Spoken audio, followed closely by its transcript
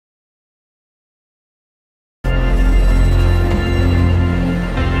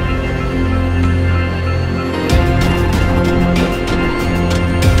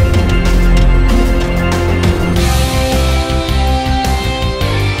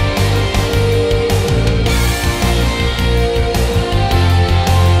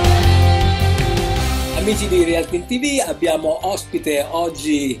Realty in TV. Abbiamo ospite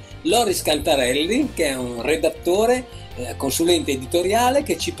oggi Loris Cantarelli, che è un redattore, consulente editoriale,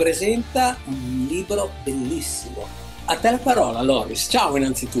 che ci presenta un libro bellissimo. A te la parola, Loris. Ciao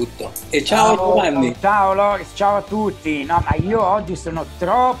innanzitutto. E ciao Giovanni. Ciao Loris, ciao a tutti. No, ma io oggi sono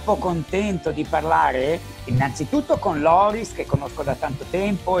troppo contento di parlare innanzitutto con Loris, che conosco da tanto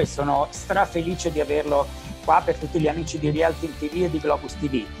tempo, e sono strafelice di averlo qua per tutti gli amici di Realty in TV e di Globus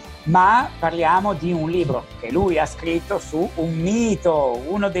TV. Ma parliamo di un libro che lui ha scritto su un mito,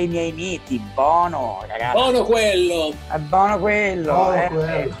 uno dei miei miti, Bono, ragazzi. Bono quello! Bono quello.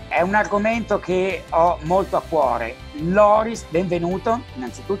 È un argomento che ho molto a cuore. Loris, benvenuto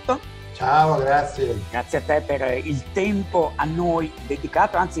innanzitutto. Ciao, grazie. Grazie a te per il tempo a noi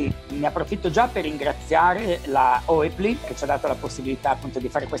dedicato, anzi ne approfitto già per ringraziare la HOEPLI che ci ha dato la possibilità appunto di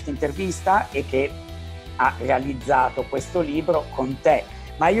fare questa intervista e che ha realizzato questo libro con te.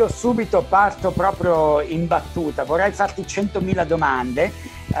 Ma io subito parto proprio in battuta, vorrei farti 100.000 domande.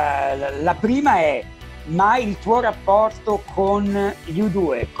 La prima è, ma il tuo rapporto con gli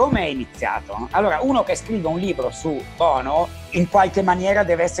U2 come è iniziato? Allora, uno che scrive un libro su Bono, in qualche maniera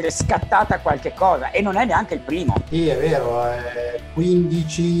deve essere scattata qualche cosa, e non è neanche il primo. Sì, è vero,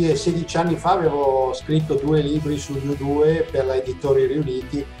 15 e 16 anni fa avevo scritto 2 libri sugli U2 per la Editori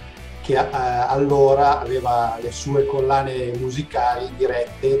Riuniti, che allora aveva le sue collane musicali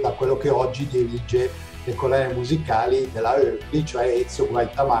dirette da quello che oggi dirige le collane musicali della HOEPLI, cioè Ezio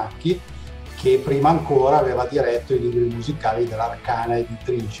Guaitamacchi, che prima ancora aveva diretto i libri musicali dell'Arcana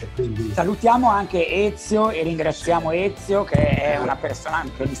editrice. Quindi salutiamo anche Ezio e ringraziamo Ezio, che è una persona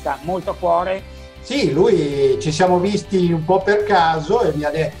che mi sta molto a cuore. Sì, lui ci siamo visti un po' per caso e mi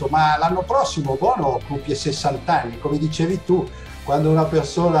ha detto: ma l'anno prossimo Bono compie 60 anni, come dicevi tu. Quando una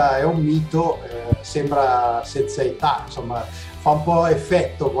persona è un mito sembra senza età, insomma fa un po'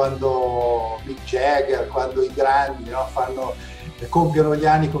 effetto quando Mick Jagger, quando i grandi, no, compiono gli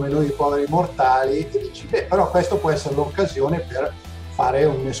anni come noi poveri mortali, e dici beh, però questo può essere l'occasione per fare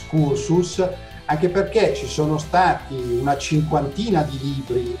un excursus, anche perché ci sono stati una 50ina di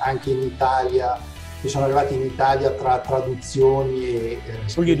libri anche in Italia che sono arrivati in Italia tra traduzioni e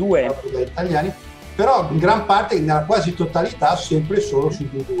sugli U2 da italiani, però in gran parte, nella quasi totalità, sempre solo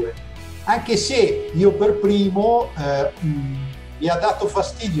sugli U2. Anche se io per primo mi ha dato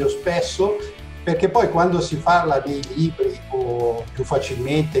fastidio spesso, perché poi quando si parla dei libri o più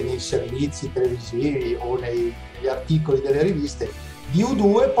facilmente nei servizi televisivi o negli articoli delle riviste di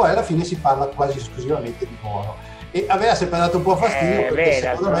U2, poi alla fine si parla quasi esclusivamente di Bono. E aveva sempre dato un po' fastidio, perché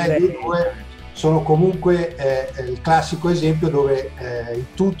secondo me gli U2 sono comunque il classico esempio dove il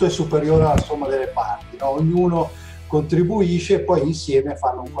tutto è superiore alla somma delle parti, no? Ognuno contribuisce e poi insieme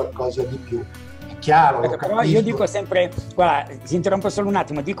fanno un qualcosa di più. È chiaro, però io dico sempre, guarda, ti interrompo solo un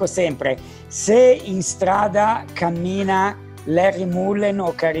attimo, dico sempre, se in strada cammina Larry Mullen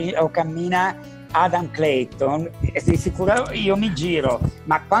o cammina Adam Clayton, di sicuro io mi giro,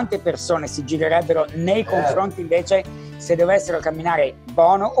 ma quante persone si girerebbero nei confronti invece se dovessero camminare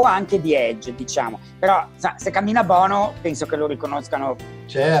Bono o anche di Edge, diciamo. Però se cammina Bono penso che lo riconoscano.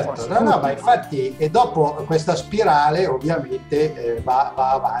 Certo, no, ma infatti, e dopo questa spirale ovviamente va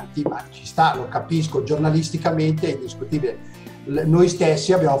avanti, ma ci sta, lo capisco, giornalisticamente è indiscutibile. Noi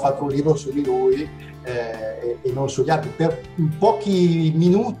stessi abbiamo fatto un libro su di lui e non sugli altri. Per pochi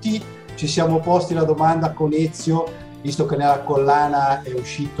minuti ci siamo posti la domanda con Ezio, visto che nella collana è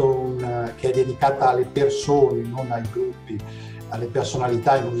uscito che è dedicata alle persone, non ai gruppi, alle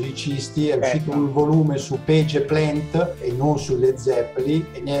personalità, ai musicisti, è uscito un volume su Page e Plant e non su Led Zeppelin,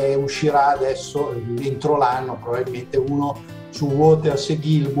 e ne uscirà adesso entro l'anno probabilmente uno su Waters e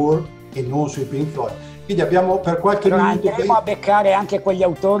Gilmour e non sui Pink Floyd. Quindi abbiamo per qualche minuto andremo a beccare anche quegli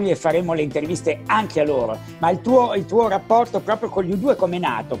autori e faremo le interviste anche a loro. Ma il tuo rapporto proprio con gli U2 come è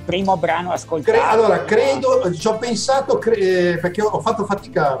nato? Primo brano ascoltato? Allora, credo, ci ho pensato perché ho fatto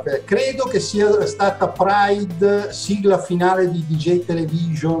fatica, credo che sia stata Pride, sigla finale di DJ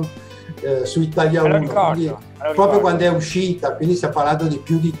Television su Italia 1, proprio quando è uscita, quindi stiamo parlando di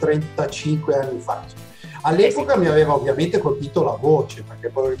più di 35 anni fa. All'epoca mi aveva ovviamente colpito la voce, perché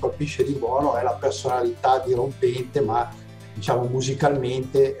poi mi colpisce di Bono è la personalità dirompente, ma diciamo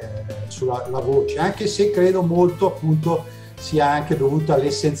musicalmente sulla voce, anche se credo molto appunto sia anche dovuta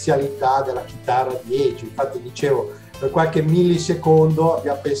all'essenzialità della chitarra di Edge. Infatti dicevo, per qualche millisecondo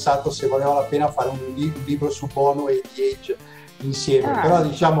abbiamo pensato se valeva la pena fare un libro su Bono e di Edge insieme, però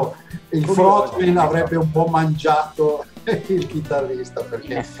diciamo il frontman avrebbe un po' mangiato il chitarrista,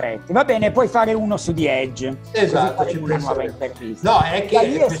 perché in effetti va bene, puoi fare uno su di Edge, esatto, una nuova intervista. No, è che da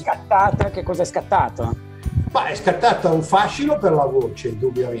lì è scattata, che cosa è scattato? Ma è scattata un fascino per la voce,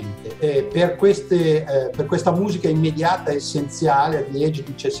 indubbiamente, e per questa musica immediata, essenziale. Dieghi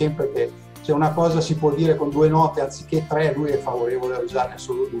dice sempre che se una cosa si può dire con 2 note anziché 3, lui è favorevole a usarne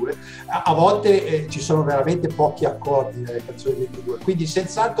solo 2. A volte ci sono veramente pochi accordi nelle canzoni degli U2, quindi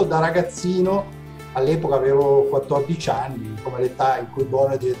senz'altro da ragazzino, all'epoca avevo 14 anni, come l'età in cui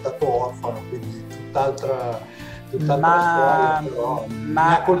Bono è diventato orfano, quindi tutt'altra storia, però mi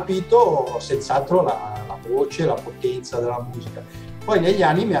ha colpito senz'altro la voce, la potenza della musica. Poi negli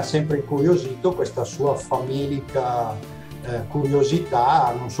anni mi ha sempre incuriosito questa sua famelica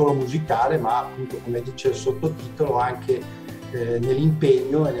curiosità, non solo musicale, ma appunto, come dice il sottotitolo, anche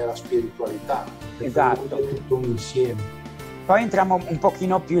nell'impegno e nella spiritualità. Esatto. È tutto un insieme. Poi entriamo un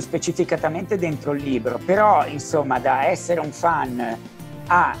pochino più specificatamente dentro il libro, però insomma, da essere un fan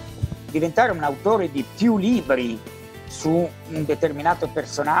a diventare un autore di più libri su un determinato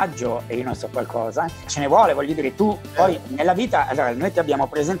personaggio, e io non so qualcosa, ce ne vuole, voglio dire, tu poi nella vita, allora noi ti abbiamo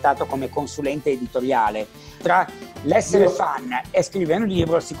presentato come consulente editoriale, tra l'essere fan e scrivere un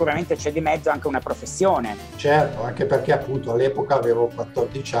libro sicuramente c'è di mezzo anche una professione. Certo, anche perché appunto all'epoca avevo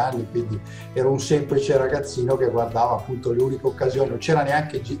 14 anni, quindi ero un semplice ragazzino che guardava appunto le uniche occasioni, non c'era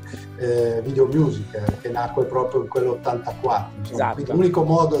neanche Video Music, che nacque proprio in quell'84, esatto. Quindi l'unico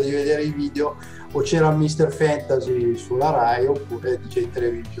modo di vedere i video o c'era Mr. Fantasy sulla Rai oppure DJ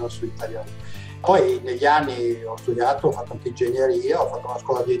Television su italiano. Poi negli anni ho studiato, ho fatto anche ingegneria, ho fatto una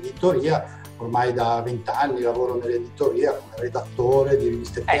scuola di editoria, ormai da 20 anni lavoro nell'editoria come redattore di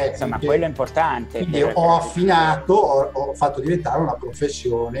riviste tecniche. Insomma, quello è importante. Quindi ho affinato, ho fatto diventare una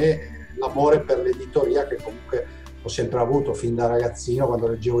professione, l'amore per l'editoria che comunque ho sempre avuto fin da ragazzino, quando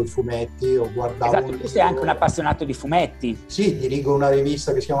leggevo i fumetti o guardavo. Esatto, tu sei anche un appassionato di fumetti. Sì, dirigo una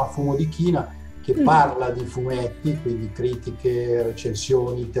rivista che si chiama Fumo di China, che parla di fumetti, quindi critiche,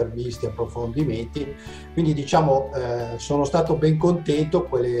 recensioni, interviste, approfondimenti. Quindi diciamo sono stato ben contento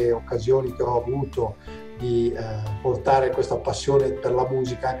quelle occasioni che ho avuto di portare questa passione per la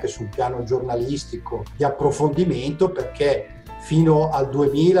musica anche sul piano giornalistico, di approfondimento, perché fino al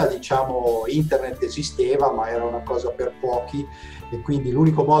 2000 diciamo internet esisteva ma era una cosa per pochi, e quindi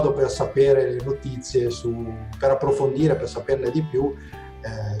l'unico modo per sapere le notizie, per approfondire, per saperne di più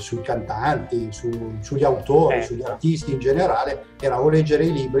sui cantanti, sugli autori, sugli artisti in generale, era o leggere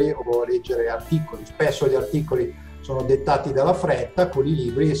i libri o leggere articoli. Spesso gli articoli sono dettati dalla fretta, con i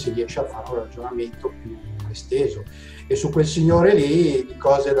libri si riesce a fare un ragionamento più esteso, e su quel signore lì di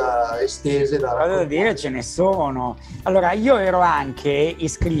cose estese da raccontare. Voglio dire, ce ne sono. Allora, io ero anche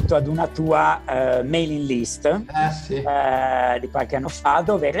iscritto ad una tua mailing list sì. Di qualche anno fa,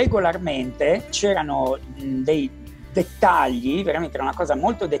 dove regolarmente c'erano dei dettagli, veramente era una cosa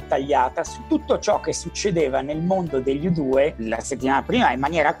molto dettagliata su tutto ciò che succedeva nel mondo degli U2 la settimana prima, in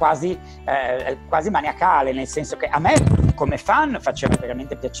maniera quasi maniacale, nel senso che a me come fan faceva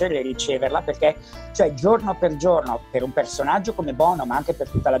veramente piacere riceverla, perché cioè giorno per giorno, per un personaggio come Bono ma anche per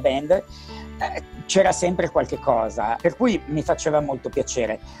tutta la band, c'era sempre qualche cosa, per cui mi faceva molto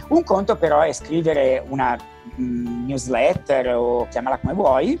piacere. Un conto però è scrivere una newsletter, o chiamala come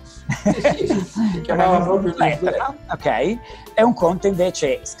vuoi, si chiamava proprio newsletter, no? Ok, è un conto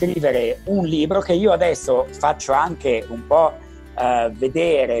invece scrivere un libro che io adesso faccio anche un po'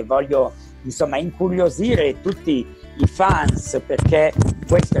 vedere, voglio insomma incuriosire tutti i fans, perché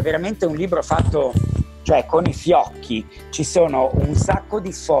questo è veramente un libro fatto cioè con i fiocchi, ci sono un sacco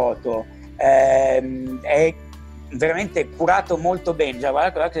di foto, è veramente curato molto bene, già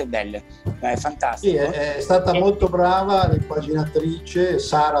guardate che belle, è fantastico. Sì, è stata molto brava l'impaginatrice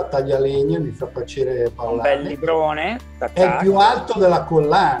Sara Taglialegna, mi fa piacere parlare. Un bel librone, è il più alto della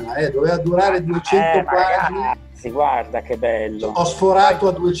collana, doveva durare 200 pagine. Ragazzi, guarda che bello. Ho sforato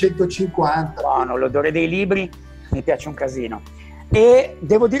a 250. Buono, l'odore dei libri mi piace un casino, e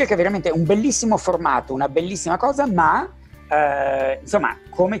devo dire che è veramente un bellissimo formato, una bellissima cosa, ma insomma,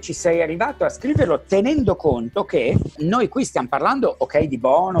 come ci sei arrivato a scriverlo, tenendo conto che noi qui stiamo parlando, ok, di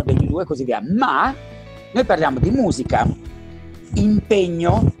Bono, degli U2 e così via, ma noi parliamo di musica,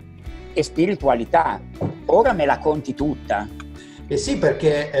 impegno e spiritualità. Ora me la conti tutta. Sì,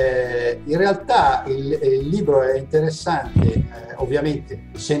 perché in realtà il libro è interessante, ovviamente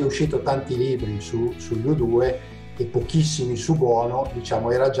essendo uscito tanti libri sugli U2 e pochissimi su Bono,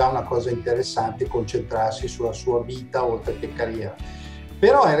 diciamo era già una cosa interessante concentrarsi sulla sua vita oltre che carriera.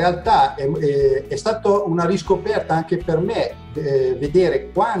 Però in realtà è stata una riscoperta anche per me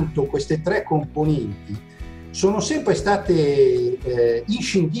vedere quanto queste 3 componenti sono sempre state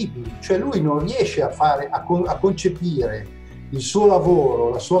inscindibili, cioè lui non riesce a concepire il suo lavoro,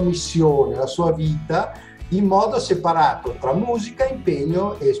 la sua missione, la sua vita in modo separato tra musica,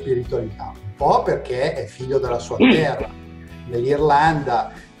 impegno e spiritualità. po' perché è figlio della sua terra.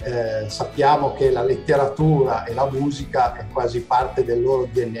 Nell'Irlanda sappiamo che la letteratura e la musica è quasi parte del loro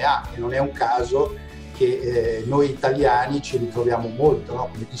DNA, e non è un caso che noi italiani ci ritroviamo molto, no?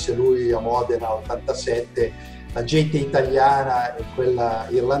 Come disse lui a Modena 87, la gente italiana e quella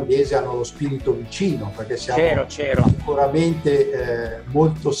irlandese hanno lo spirito vicino, perché siamo sicuramente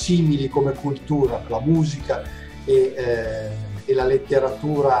molto simili come cultura. La musica e la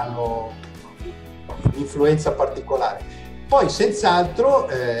letteratura hanno un'influenza particolare. Poi senz'altro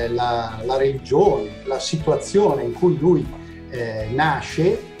la religione, la situazione in cui lui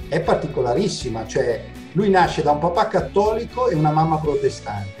nasce è particolarissima, cioè lui nasce da un papà cattolico e una mamma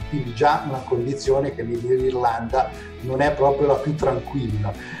protestante, quindi già una condizione che nell'Irlanda non è proprio la più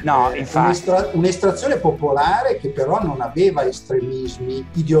tranquilla. No, infatti. Un'estrazione popolare che però non aveva estremismi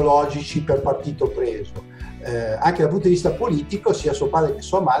ideologici per partito preso. Anche dal punto di vista politico, sia suo padre che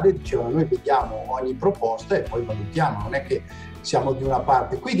sua madre dicevano: noi vediamo ogni proposta e poi valutiamo, non è che siamo di una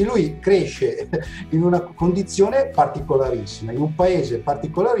parte. Quindi lui cresce in una condizione particolarissima, in un paese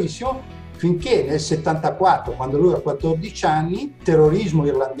particolarissimo, finché nel 74, quando lui ha 14 anni, il terrorismo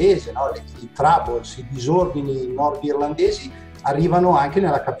irlandese, no? I troubles, i disordini nord-irlandesi arrivano anche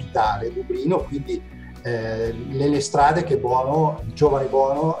nella capitale, Dublino, quindi nelle strade che Bono, il giovane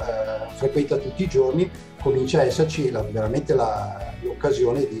Bono, frequenta tutti i giorni, comincia a esserci veramente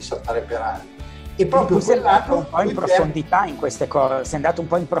l'occasione di saltare per aria. E proprio sei andato un po' in profondità in queste cose, sei andato un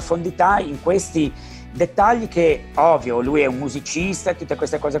po' in profondità in questi dettagli che, ovvio, lui è un musicista e tutte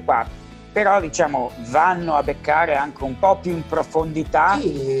queste cose qua, però diciamo vanno a beccare anche un po' più in profondità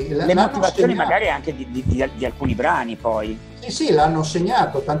le motivazioni magari anche di alcuni brani poi. Sì, l'hanno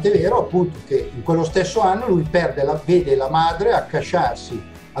segnato, tant'è vero appunto che in quello stesso anno lui vede la madre accasciarsi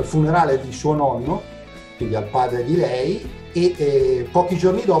al funerale di suo nonno, quindi al padre di lei, e pochi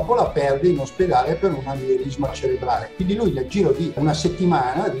giorni dopo la perde in ospedale per un aneurisma cerebrale. Quindi lui nel giro di una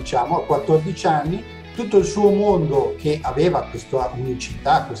settimana, diciamo, a 14 anni, tutto il suo mondo, che aveva questa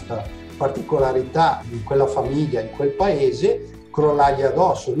unicità, questa particolarità in quella famiglia, in quel paese, crollargli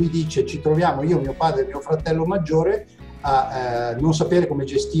addosso. Lui dice: ci troviamo io, mio padre e mio fratello maggiore a non sapere come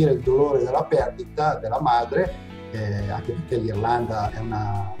gestire il dolore della perdita della madre, anche perché l'Irlanda è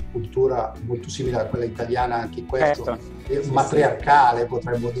una cultura molto simile a quella italiana, anche in questo, matriarcale,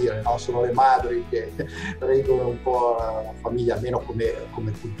 potremmo dire, no? Sono le madri che regolano un po' la famiglia, almeno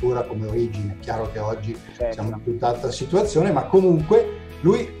come cultura, come origine. È chiaro che oggi siamo in tutt'altra situazione, ma comunque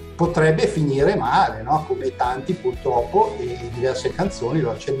lui potrebbe finire male, no? Come tanti purtroppo, e in diverse canzoni,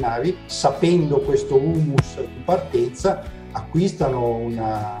 lo accennavi, sapendo questo humus di partenza,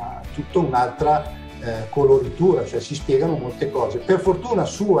 acquistano tutta un'altra coloritura, cioè si spiegano molte cose. Per fortuna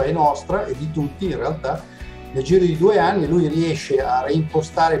sua e nostra, e di tutti in realtà, nel giro di 2 anni lui riesce a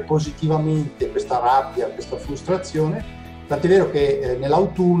reimpostare positivamente questa rabbia, questa frustrazione, tant'è vero che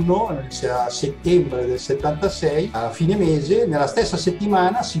nell'autunno, a settembre del 76, a fine mese, nella stessa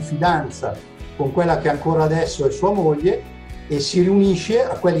settimana si fidanza con quella che ancora adesso è sua moglie e si riunisce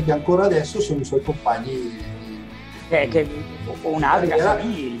a quelli che ancora adesso sono i suoi compagni. Che un'altra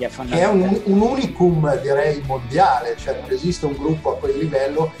famiglia, che è un unicum, direi, mondiale, cioè non esiste un gruppo a quel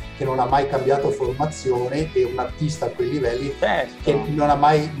livello che non ha mai cambiato formazione, e un artista a quei livelli che non ha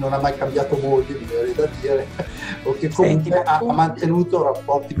mai cambiato moglie, mi viene da dire, o che comunque ha mantenuto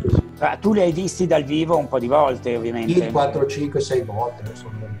rapporti così. Tu li hai visti dal vivo un po' di volte, ovviamente? 4, 5, 6 volte, adesso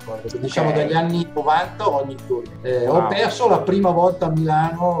non mi ricordo. Diciamo dagli anni 90 ogni turno. Ho perso la prima volta a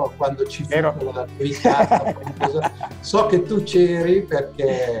Milano quando ci fu la novità. So che tu c'eri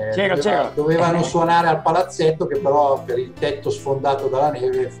perché dovevano suonare al palazzetto, che però per il tetto sfondato dalla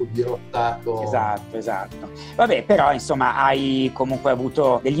neve fu dirottato. Esatto. Vabbè, però insomma hai comunque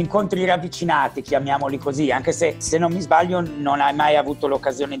avuto degli incontri ravvicinati, chiamiamoli così, anche se non mi sbaglio non hai mai avuto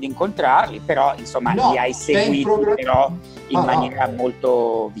l'occasione di incontrarli, però insomma li hai seguiti però in maniera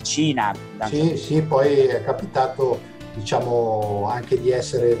molto vicina. Sì, poi è capitato, diciamo, anche di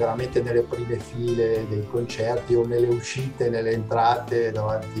essere veramente nelle prime file dei concerti o nelle uscite, nelle entrate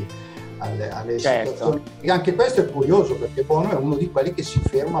davanti alle situazioni. E anche questo è curioso, perché Bono è uno di quelli che si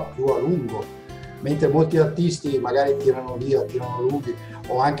ferma più a lungo, mentre molti artisti magari tirano lunghi,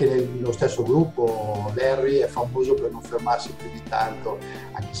 o anche nello stesso gruppo Larry è famoso per non fermarsi più di tanto,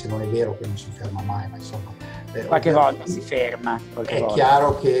 anche se non è vero che non si ferma mai, ma insomma qualche volta si ferma.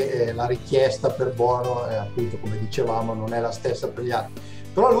 Chiaro che la richiesta per Bono, appunto come dicevamo, non è la stessa per gli altri.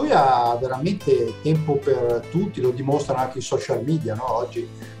 Però lui ha veramente tempo per tutti, lo dimostrano anche i social media, no? Oggi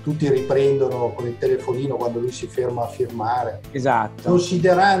tutti riprendono con il telefonino quando lui si ferma a firmare. Esatto.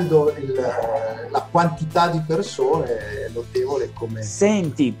 Considerando la quantità di persone, è notevole come...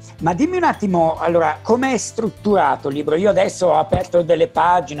 Senti, ma dimmi un attimo, allora, com'è strutturato il libro? Io adesso ho aperto delle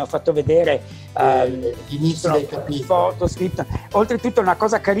pagine, ho fatto vedere l'inizio dei capitoli, foto, scritto. Oltretutto una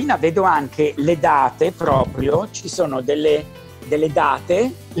cosa carina, vedo anche le date proprio, ci sono delle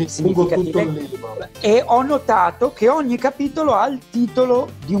date significative, tutto il libro. E ho notato che ogni capitolo ha il titolo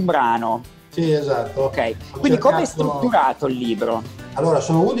di un brano. Sì, esatto. Ok, quindi come è strutturato il libro? Allora,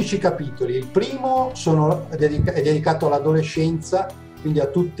 sono 11 capitoli. Il primo è dedicato all'adolescenza, quindi a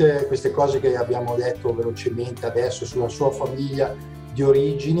tutte queste cose che abbiamo detto velocemente adesso sulla sua famiglia di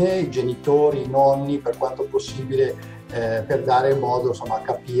origine, i genitori, i nonni, per quanto possibile, per dare modo, insomma, a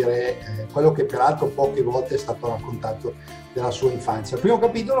capire quello che peraltro poche volte è stato raccontato della sua infanzia. Il primo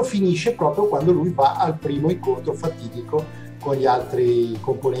capitolo finisce proprio quando lui va al primo incontro fatidico con gli altri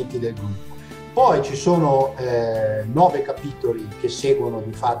componenti del gruppo. Poi ci sono 9 capitoli che seguono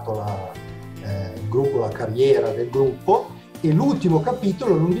di fatto il gruppo, la carriera del gruppo, e l'ultimo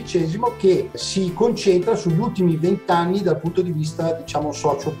capitolo, l'11°, che si concentra sugli ultimi 20 anni dal punto di vista, diciamo,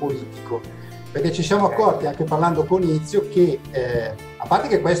 socio-politico, perché ci siamo accorti, anche parlando con Ezio, che a parte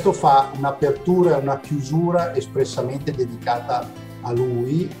che questo fa un'apertura e una chiusura espressamente dedicata a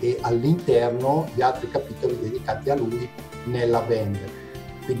lui, e all'interno gli altri capitoli dedicati a lui nella band,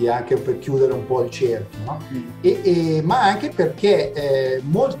 quindi anche per chiudere un po' il cerchio, no? Ma anche perché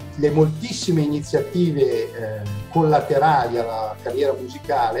le moltissime iniziative collaterali alla carriera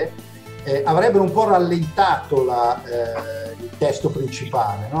musicale avrebbero un po' rallentato il testo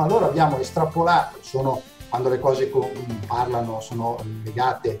principale, no? Allora abbiamo estrapolato, quando le cose sono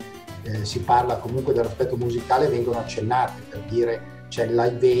legate, si parla comunque dell'aspetto musicale, vengono accennate, per dire c'è il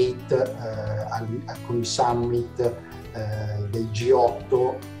Live 8 con i summit del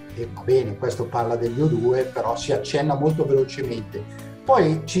G8, e va bene, questo parla degli O2, però si accenna molto velocemente.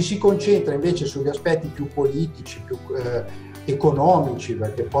 Poi ci si concentra invece sugli aspetti più politici, più economici,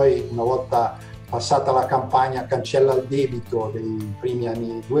 perché poi una volta passata la campagna cancella il debito dei primi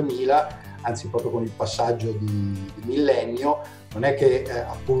anni 2000, anzi proprio con il passaggio di millennio, non è che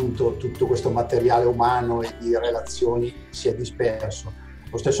appunto tutto questo materiale umano e di relazioni si è disperso.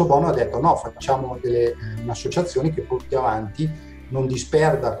 Lo stesso Bono ha detto no, facciamo un'associazione che porti avanti, non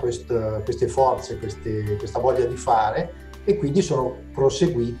disperda queste forze, questa voglia di fare, e quindi sono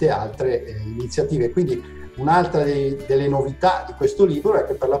proseguite altre iniziative. Quindi un'altra delle novità di questo libro è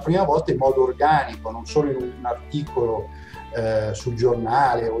che per la prima volta in modo organico, non solo in un articolo sul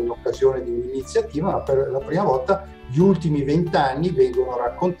giornale o in occasione di un'iniziativa, ma per la prima volta gli ultimi 20 anni vengono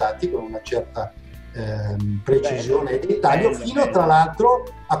raccontati con una certa precisione e dettaglio, fino tra l'altro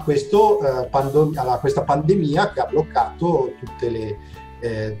a questa pandemia che ha bloccato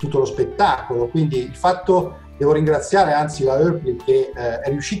tutto lo spettacolo. Quindi il fatto, devo ringraziare anzi la HOEPLI che è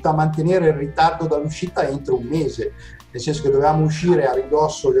riuscita a mantenere il ritardo dall'uscita entro un mese, nel senso che dovevamo uscire a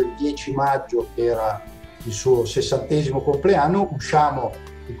ridosso del 10 maggio, che era il suo 60° compleanno, usciamo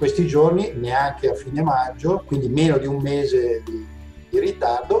in questi giorni, neanche a fine maggio, quindi meno di un mese di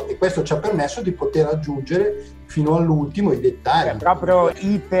ritardo, e questo ci ha permesso di poter aggiungere fino all'ultimo i dettagli. È proprio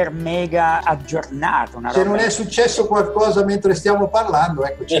iper mega aggiornato. Se non è successo qualcosa mentre stiamo parlando,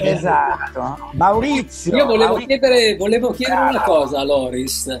 eccoci. Esatto. Maurizio. Io volevo chiedere una cosa a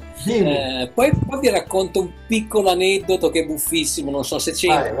Loris. Poi vi racconto un piccolo aneddoto che è buffissimo, non so se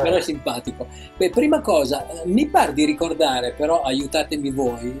c'entra, però è simpatico. Beh, prima cosa, mi pare di ricordare, però aiutatemi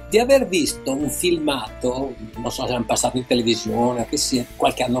voi, di aver visto un filmato, non so se è passato in televisione, che sia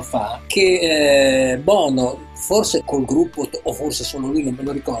qualche anno fa, che Bono, forse col gruppo o forse solo lui, non me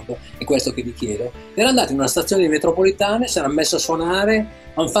lo ricordo, è questo che vi chiedo, era andato in una stazione di metropolitane, si era messo a suonare,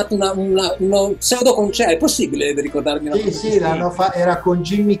 hanno fatto uno pseudo concerto. È possibile ricordarmi una cosa? Sì, era con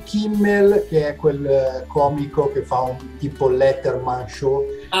Jimmy Kimmel, che è quel comico che fa un tipo Letterman show.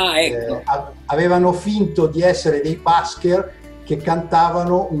 Ecco. Avevano finto di essere dei busker che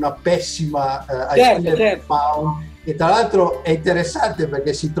cantavano una pessima I Still Pound, e tra l'altro è interessante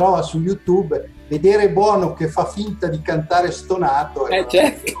perché si trova su YouTube vedere Bono che fa finta di cantare stonato,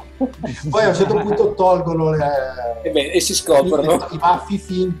 certo. Poi a un certo punto tolgono e si scoprono i baffi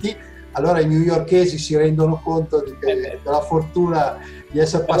finti, allora i newyorkesi si rendono conto della fortuna di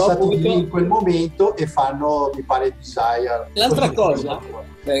essere passati di lì in quel momento e fanno, mi pare, Desire. L'altra cosa,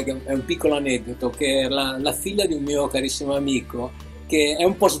 è un piccolo aneddoto, che la figlia di un mio carissimo amico, che è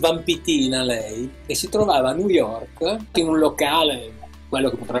un po' svampitina lei, e si trovava a New York in un locale, quello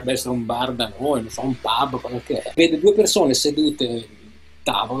che potrebbe essere un bar da noi, non so, un pub, quello che è. Vede due persone sedute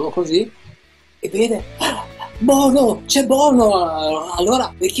tavolo così e vede Bono, c'è Bono,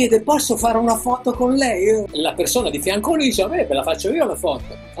 allora mi chiede posso fare una foto con lei? La persona di fianco lì dice ve la faccio io la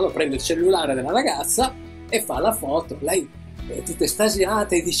foto. Allora prende il cellulare della ragazza e fa la foto, lei è tutta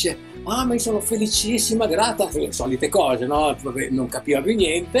estasiata e dice ma io sono felicissima, grata, le solite cose, no? Non capiva più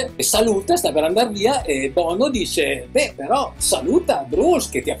niente e saluta, sta per andare via e Bono dice però saluta Bruce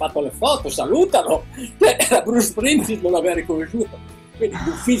che ti ha fatto le foto, salutalo. Era Bruce Springsteen, non l'aveva riconosciuto. Quindi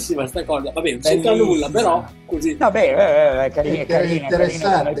buffissima sta cosa, vabbè, non c'entra nulla, però così. Vabbè,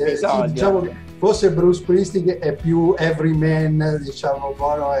 interessante. Sì, diciamo, forse Bruce Springsteen è più everyman, diciamo,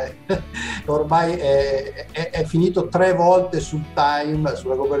 Bono ormai è finito 3 volte sul Time,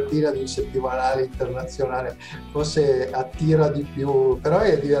 sulla copertina di un settimanale internazionale, forse attira di più, però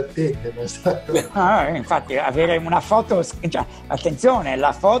è divertente questa cosa. Infatti avere una foto, cioè, attenzione,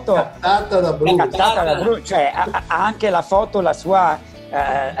 la foto cattata da Bruce, cioè ha anche la foto, la sua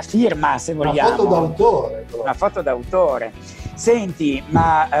firma, se vogliamo. Una foto d'autore. Senti,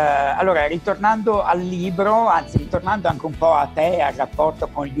 ma allora ritornando al libro, anzi ritornando anche un po' a te, al rapporto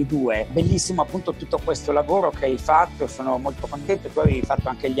con gli U2, bellissimo appunto tutto questo lavoro che hai fatto, sono molto contento. Tu avevi fatto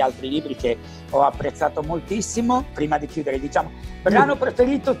anche gli altri libri che ho apprezzato moltissimo. Prima di chiudere, diciamo, brano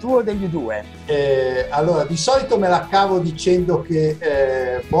preferito tuo degli U2? Allora, di solito me la cavo dicendo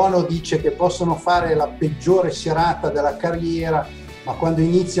che Bono dice che possono fare la peggiore serata della carriera, ma quando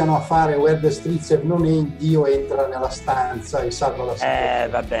iniziano a fare Where the Streets Have No Name, Dio entra nella stanza e salva la situazione.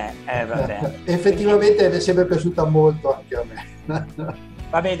 Vabbè. Effettivamente è sempre piaciuta molto anche a me.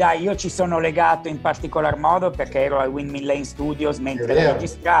 Vabbè dai, io ci sono legato in particolar modo perché ero ai Windmill Lane Studios mentre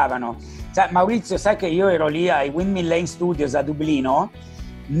registravano. Maurizio, sai che io ero lì ai Windmill Lane Studios a Dublino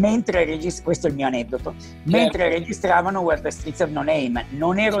mentre questo è il mio aneddoto, mentre registravano Where the Streets Have No Name.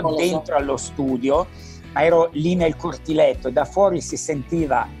 Non ero dentro allo studio, ma ero lì nel cortiletto e da fuori si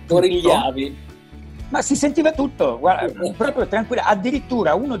sentiva tutto. Origliavi. Ma si sentiva tutto, guarda, proprio tranquillo.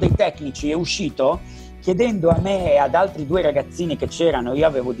 Addirittura uno dei tecnici è uscito chiedendo a me e ad altri 2 ragazzini che c'erano, io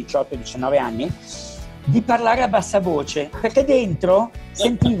avevo 18-19 anni, di parlare a bassa voce, perché dentro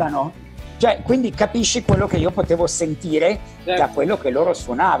sentivano. Cioè, quindi capisci quello che io potevo sentire da quello che loro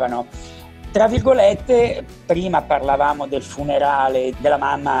suonavano. Tra virgolette, prima parlavamo del funerale della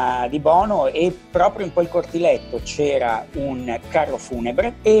mamma di Bono e proprio in quel cortiletto c'era un carro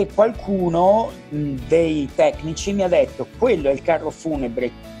funebre e qualcuno dei tecnici mi ha detto quello è il carro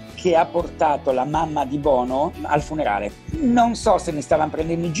funebre che ha portato la mamma di Bono al funerale. Non so se mi stavano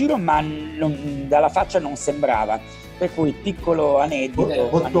prendendo in giro, ma dalla faccia non sembrava. Per cui piccolo aneddoto.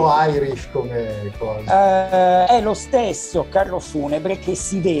 Molto Irish come cosa. È lo stesso carro funebre che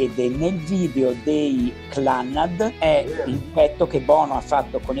si vede nel video dei Clannad, è il petto che Bono ha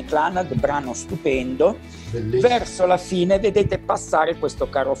fatto con i Clannad, brano stupendo. Bellissimo. Verso la fine vedete passare questo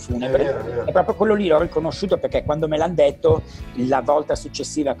carro funebre. È proprio quello lì, l'ho riconosciuto perché quando me l'hanno detto la volta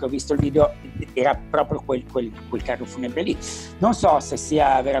successiva che ho visto il video era proprio quel carro funebre lì. Non so se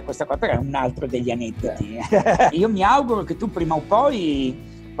sia vera questa cosa, però è un altro degli aneddoti. Io mi auguro che tu prima o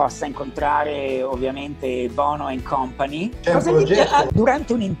poi possa incontrare ovviamente Bono and Company.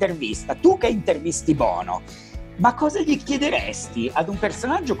 Durante un'intervista, tu che intervisti Bono, ma cosa gli chiederesti ad un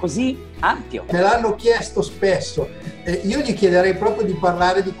personaggio così ampio? Me l'hanno chiesto spesso. Io gli chiederei proprio di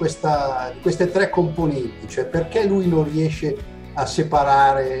parlare di queste 3 componenti, cioè perché lui non riesce a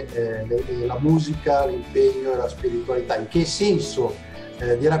separare la musica, l'impegno e la spiritualità. In che senso?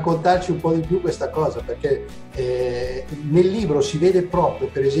 Di raccontarci un po' di più questa cosa, perché nel libro si vede proprio,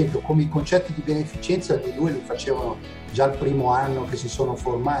 per esempio, come i concetti di beneficenza gli U2 li facevano già il primo anno che si sono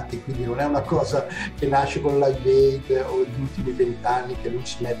formati, quindi non è una cosa che nasce con Live Aid o gli ultimi 20 anni che lui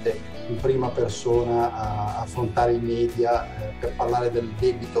si mette in prima persona a affrontare i media per parlare del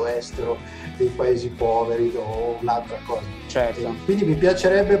debito estero dei paesi poveri o un'altra cosa. Certo. Quindi mi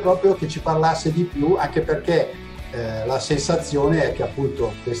piacerebbe proprio che ci parlasse di più, anche perché la sensazione è che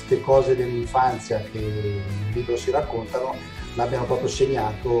appunto queste cose dell'infanzia che nel libro si raccontano l'abbiano proprio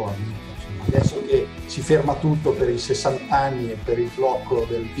segnato a vita. Adesso che si ferma tutto per i 60 anni e per il blocco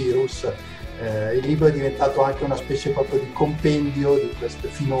del virus, il libro è diventato anche una specie proprio di compendio di queste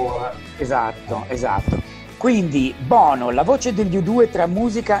finora. Esatto. Quindi Bono, la voce degli U2 tra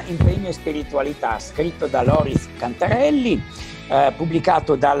musica, impegno e spiritualità, scritto da Loris Cantarelli,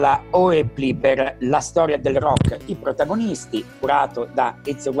 pubblicato dalla HOEPLI per la storia del rock, i protagonisti, curato da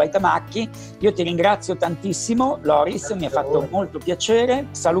Ezio Guaitamacchi. Io ti ringrazio tantissimo, Loris, mi ha fatto molto piacere.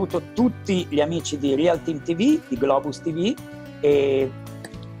 Saluto tutti gli amici di Real Team TV, di Globus TV e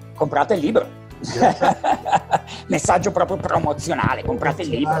comprate il libro. Messaggio proprio promozionale, comprate il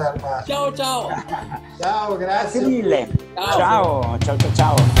libro. Ciao ciao. Ciao, grazie Grazie mille. Ciao. Ciao, ciao, ciao,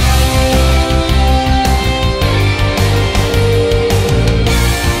 ciao.